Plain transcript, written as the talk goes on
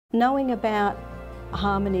Knowing about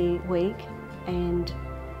Harmony Week and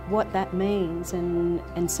what that means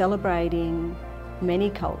and celebrating many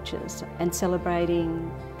cultures and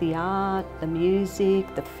celebrating the art, the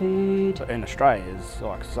music, the food. In Australia is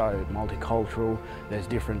like so multicultural. There's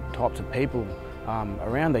different types of people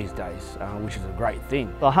around these days, which is a great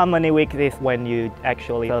thing. So Harmony Week is when you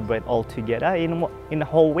actually celebrate all together in the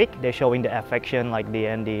whole week. They're showing the affection, like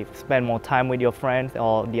they spend more time with your friends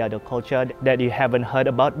or the other culture that you haven't heard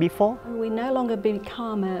about before. We no longer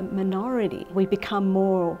become a minority, we become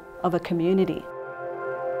more of a community.